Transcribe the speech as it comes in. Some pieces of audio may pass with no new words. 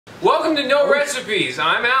Welcome to No Recipes.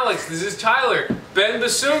 I'm Alex. This is Tyler. Ben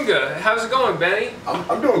Bosunga. How's it going, Benny?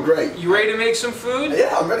 I'm doing great. You ready to make some food?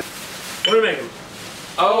 Yeah, I'm ready. What are we making?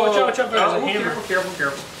 Oh, watch out, there's a hammer. Careful.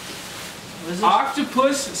 What is this?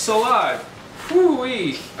 Octopus salad.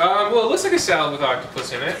 Whoo-wee. Well, it looks like a salad with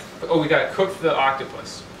octopus in it. Oh, we gotta cook the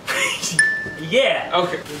octopus. Yeah.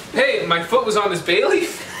 Okay. Hey, my foot was on this bay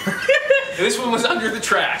leaf. This one was under the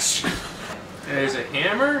trash. There's a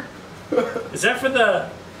hammer. Is that for the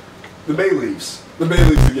bay leaves? The bay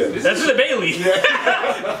leaves again. That's for the bay leaf.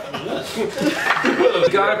 Yeah. You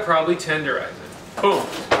gotta probably tenderize it. Boom.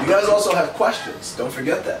 You guys also have questions. Don't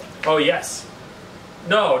forget that. Oh yes.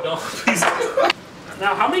 No, please.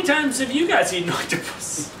 Now, how many times have you guys eaten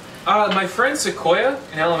octopus? My friend Sequoia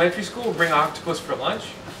in elementary school would bring octopus for lunch.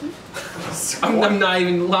 I'm not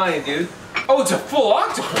even lying, dude. Oh, it's a full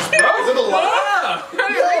octopus, bro! Is it alive?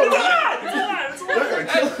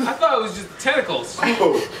 I thought it was just tentacles.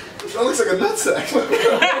 Oh, that looks like a nutsack.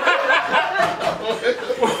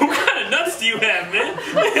 What kind of nuts do you have, man?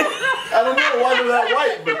 I don't know why they're that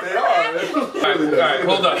white, but they are. Alright,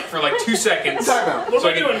 hold up for like 2 seconds. Time out. What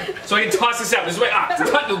am I doing? So I can toss this out. This way,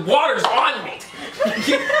 the water's on me.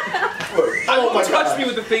 Oh my Touch God. me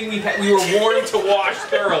with the thing we were warned to wash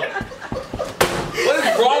thoroughly. What is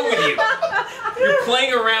wrong with you? You're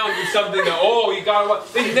playing around with something that, oh, you gotta wash.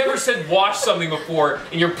 They've never said wash something before,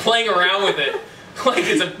 and you're playing around with it like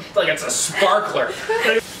it's a sparkler.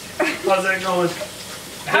 How's that going?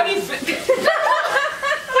 How do you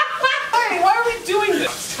why are we doing this?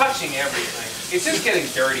 It's touching everything. It's just getting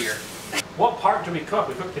dirtier. What part do we cook?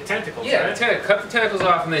 We cook the tentacles, Yeah, right? cut the tentacles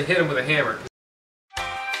off and then hit them with a hammer.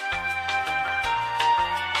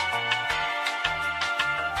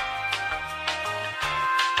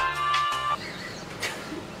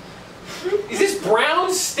 Is this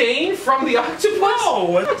brown stain from the octopus? No!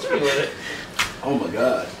 What's with it? Oh my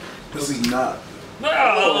God. This is not. No!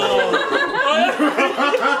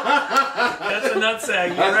 That's a nutsack,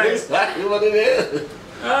 you're That's right. exactly what it is.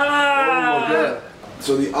 Oh my God.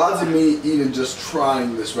 So the odds of me even just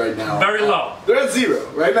trying this right now. Very low. They're at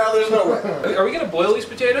 0. Right now, there's no way. Are we gonna boil these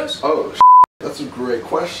potatoes? Oh, that's a great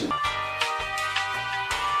question.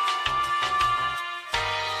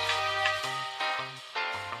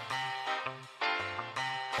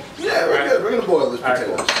 Yeah, we're good. We're gonna boil this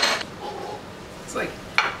potato. It's like,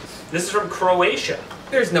 This is from Croatia.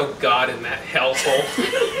 there's no God in that household.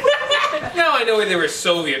 Now I know they were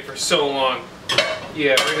Soviet for so long.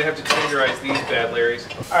 Yeah, we're gonna have to tenderize these bad Larrys.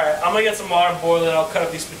 Alright, I'm gonna get some water, boil it, I'll cut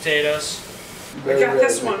up these potatoes. I got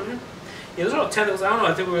this one. Yeah, those are all tentacles. I don't know,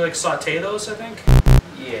 I think we were like saute those, I think.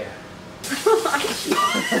 Yeah.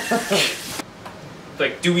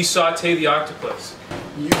 Like, do we saute the octopus?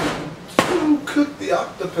 You do cook the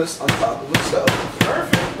octopus on top of itself.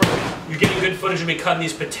 Perfect, bro. You're getting good footage of me cutting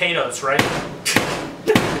these potatoes, right?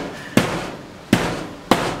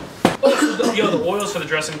 Yo, the oil's for the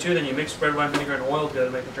dressing too, then you mix red wine vinegar and oil together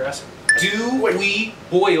to make the dressing. Do we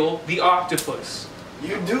boil the octopus?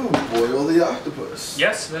 You do boil the octopus.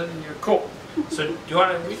 Yes, then you're cool. So, do you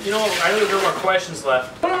want to, I really have no more questions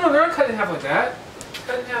left. No, they're not cut in half like that.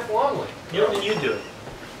 Cut in half longly. You know, then you do it.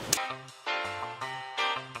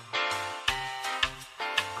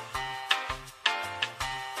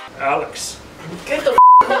 Alex. Get the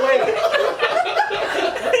away!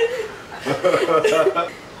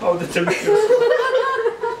 Oh, the tomatoes.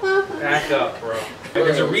 Back up, bro.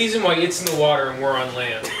 There's a reason why it's in the water and we're on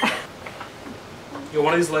land. Yo,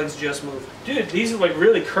 one of these legs just moved. Dude, these like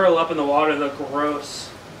really curl up in the water. They're gross.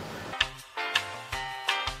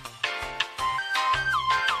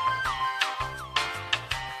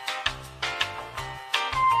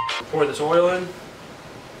 Pour this oil in.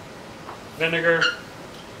 Vinegar.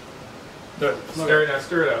 Good. Stir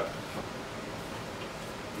it up.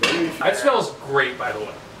 That smells great, by the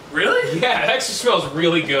way. Really? Yeah, it actually smells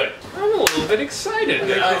really good. I'm a little bit excited.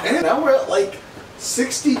 And now we're at like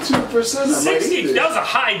 62%. 60. That was a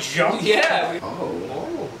high jump. Yeah.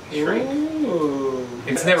 Oh. Shrink. Ooh.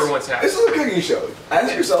 It's never once happened. This is a cooking show.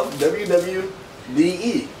 Ask yourself,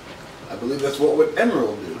 WWDE. I believe that's what would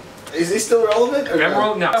Emerald do. Is he still relevant? Or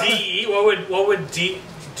Emerald? No. DE? What would D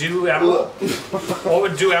do Emerald? What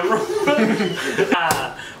would do Emerald?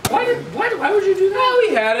 Why would you do that? Oh,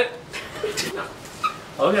 we had it.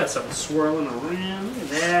 Oh, we got something swirling around. Look at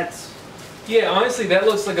that. Yeah, honestly, that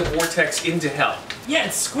looks like a vortex into hell. Yeah,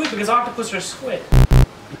 it's squid because octopus are squid.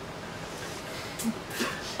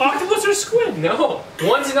 Octopus are squid. No.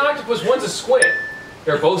 One's an octopus, one's a squid.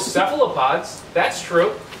 They're both cephalopods. That's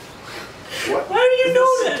true. What? Why do you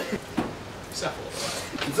know that?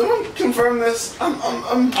 Cephalopod. Can someone confirm this?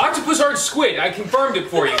 Octopus aren't squid. I confirmed it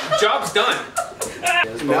for you. Job's done.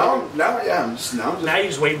 Yeah, I'm just Now you're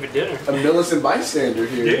just waiting for dinner. a Millicent bystander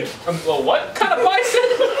here. Dude. Well, what kind of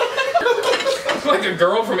bystander? Like a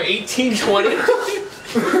girl from 1820?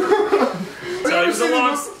 So it's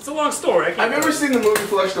a long story. I've never seen the movie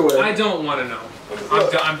Flushed Away. I don't want to know. I'm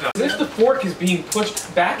done. As if the fork is being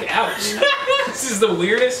pushed back out. This is the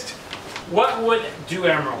weirdest. What would do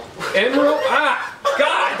Emerald? Emerald? Ah!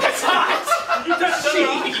 God, that's hot! You touched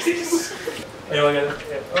Jeez!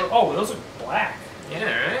 Oh, those are black.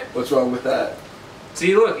 Yeah, right? What's wrong with that?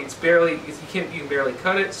 See, look, you can barely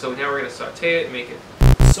cut it, so now we're gonna saute it and make it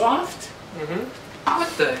Soft? Mm-hmm. What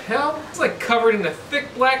the hell? It's like covered in a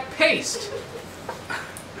thick black paste.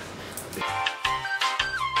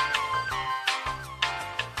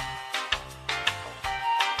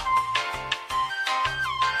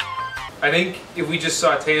 I think if we just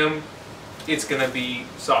saute them, it's gonna be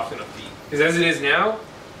soft enough to eat. Because as it is now,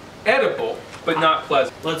 edible, but not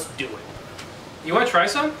pleasant. Let's do it. You wanna try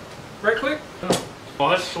some? Right quick? Oh,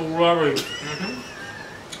 that's so rubbery. Mm-hmm.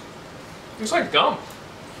 It's like gum.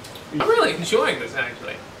 I'm really enjoying this,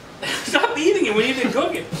 actually. Stop eating it when you didn't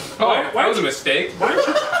cook it. Oh, that was a mistake. Why don't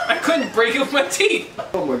you? I couldn't break it with my teeth.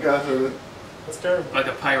 Oh my gosh, That's terrible. Like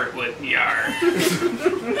a pirate would. Yar.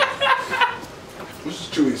 this is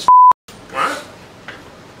chewy as What?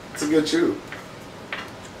 It's a good chew.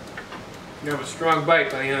 You have a strong bite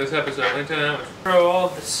by the end of this episode. Let me tell you that much. Bro, all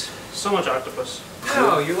of this. So much octopus.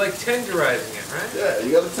 No, you're like tenderizing it, right? Yeah,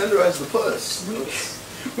 you gotta tenderize the puss.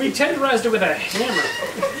 We tenderized it with a hammer.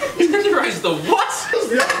 Tenderize the what? That's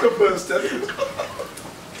the octopus tenderize.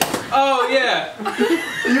 Oh, yeah.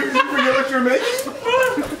 You forget what you're making?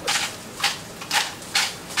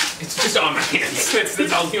 It's just on my hands. That's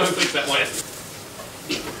all the only place that went.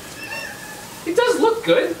 It does look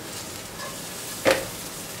good. So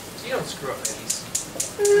you don't screw up these.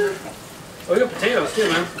 Oh, we got potatoes too,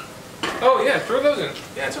 man. Oh, yeah, throw those in.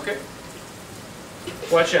 Yeah, it's okay.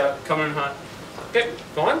 Watch out, coming in hot. Okay,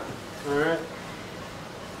 go on. Alright.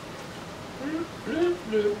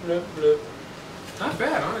 Not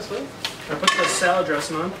bad, honestly. I put the salad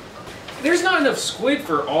dressing on. There's not enough squid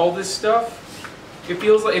for all this stuff. It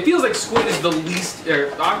feels like squid is the least,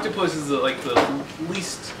 or octopus is the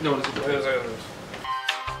least noticeable.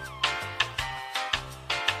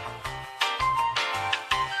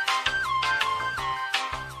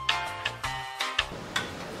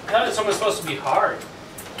 I thought it's almost supposed to be hard.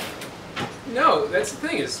 No, that's the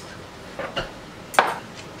thing is.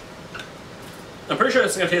 I'm pretty sure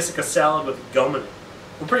it's gonna taste like a salad with gum in it.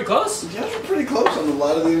 We're pretty close. Yeah, we're pretty close on a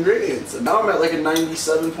lot of the ingredients. And now I'm at like a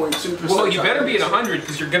 97.2%. Well, you better be at 100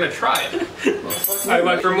 because you're gonna try it.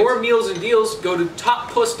 Alright, for more meals and deals, go to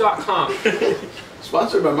toppuss.com.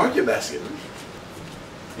 Sponsored by Market Basket.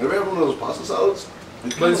 You ever have one of those pasta salads?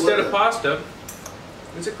 But instead of pasta,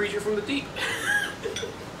 it's a creature from the deep.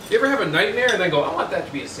 You ever have a nightmare and then go, I want that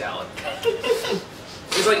to be a salad?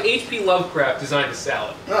 It's like H.P. Lovecraft designed a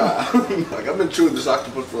salad. Like I've been chewing this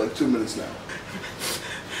octopus for like 2 minutes now.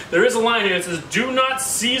 There is a line here that says, "Do not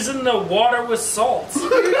season the water with salt."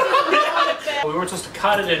 We weren't supposed to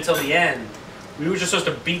cut it until the end. We were just supposed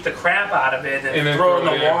to beat the crap out of it and then throw it in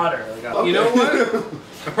the water. Okay. You know what?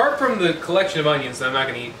 Apart from the collection of onions that I'm not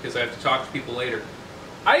going to eat because I have to talk to people later,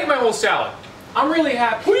 I ate my whole salad. I'm really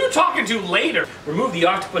happy. Who are you talking to later? Remove the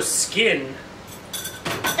octopus skin.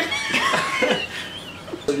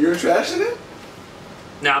 So you're trashing it?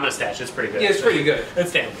 No, I'm gonna stash it. It's pretty good. Yeah, it's pretty good.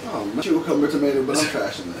 It's damn. Oh, man. Cucumber tomato, but I'm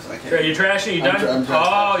trashing this. I can't. You trashing? You done?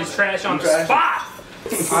 I'm He's trash on the trashing. spot.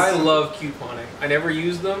 I love couponing. I never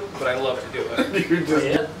use them, but I love to do it. You're just,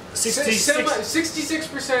 Yeah.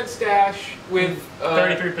 66% stash with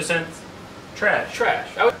 33% trash. trash.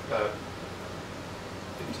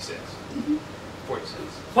 56. 46.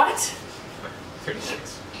 What?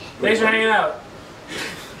 36. Thanks for hanging out.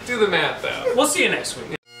 Do the math though. We'll see you next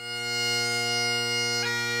week.